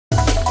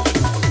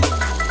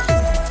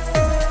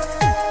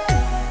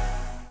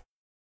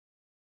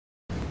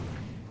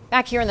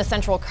Back here in the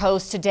Central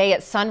Coast today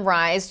at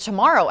sunrise,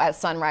 tomorrow at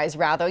sunrise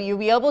rather, you'll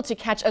be able to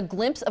catch a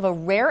glimpse of a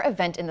rare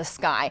event in the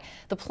sky,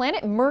 the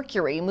planet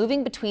Mercury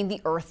moving between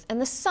the Earth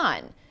and the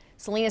Sun.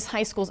 Salinas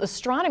High School's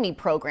astronomy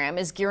program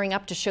is gearing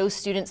up to show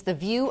students the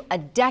view a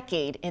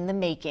decade in the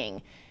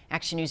making.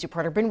 Action News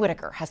reporter Bryn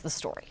Whitaker has the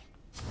story.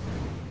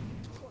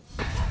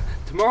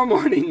 Tomorrow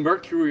morning,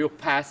 Mercury will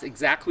pass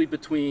exactly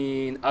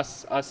between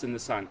us and the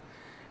Sun.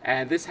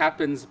 And this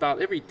happens about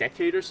every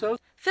decade or so.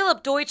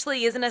 Philip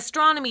Deutschley is an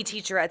astronomy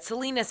teacher at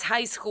Salinas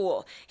High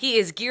School. He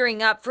is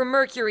gearing up for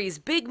Mercury's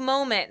big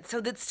moment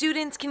so that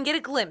students can get a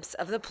glimpse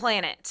of the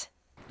planet.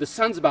 The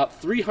Sun's about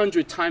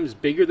 300 times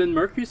bigger than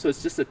Mercury, so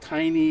it's just a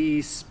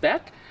tiny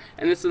speck.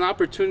 And it's an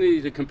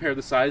opportunity to compare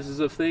the sizes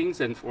of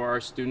things and for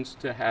our students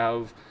to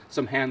have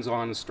some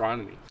hands-on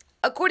astronomy.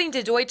 According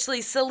to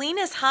Deutschley,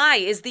 Salinas High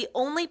is the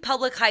only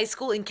public high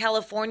school in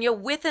California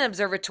with an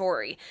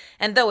observatory.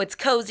 And though it's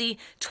cozy,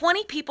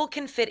 20 people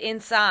can fit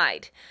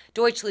inside.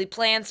 Deutschley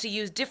plans to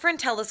use different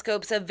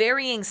telescopes of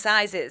varying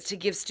sizes to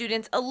give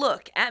students a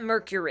look at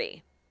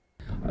Mercury.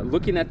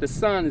 Looking at the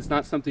Sun is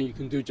not something you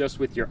can do just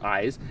with your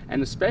eyes,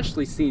 and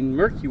especially seeing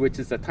Mercury, which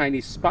is a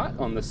tiny spot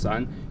on the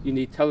Sun, you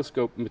need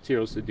telescope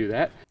materials to do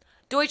that.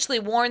 Deutschley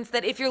warns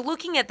that if you're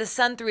looking at the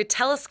Sun through a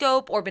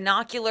telescope or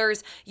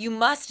binoculars, you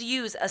must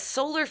use a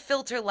solar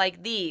filter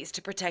like these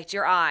to protect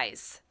your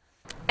eyes.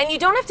 And you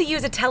don't have to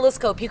use a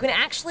telescope. You can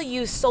actually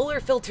use solar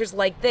filters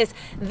like this.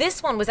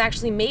 This one was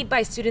actually made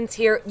by students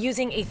here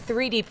using a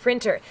 3D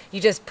printer.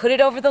 You just put it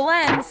over the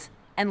lens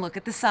and look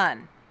at the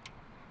Sun.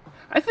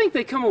 I think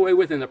they come away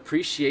with an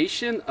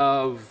appreciation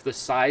of the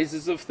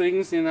sizes of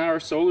things in our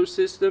solar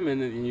system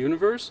and in the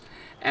universe,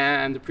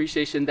 and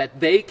appreciation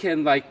that they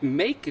can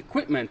make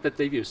equipment that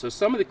they've used. So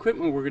some of the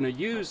equipment we're going to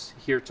use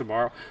here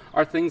tomorrow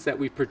are things that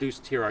we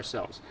produced here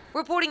ourselves.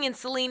 Reporting in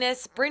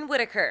Salinas, Bryn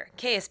Whitaker,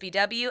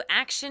 KSBW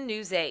Action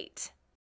News 8.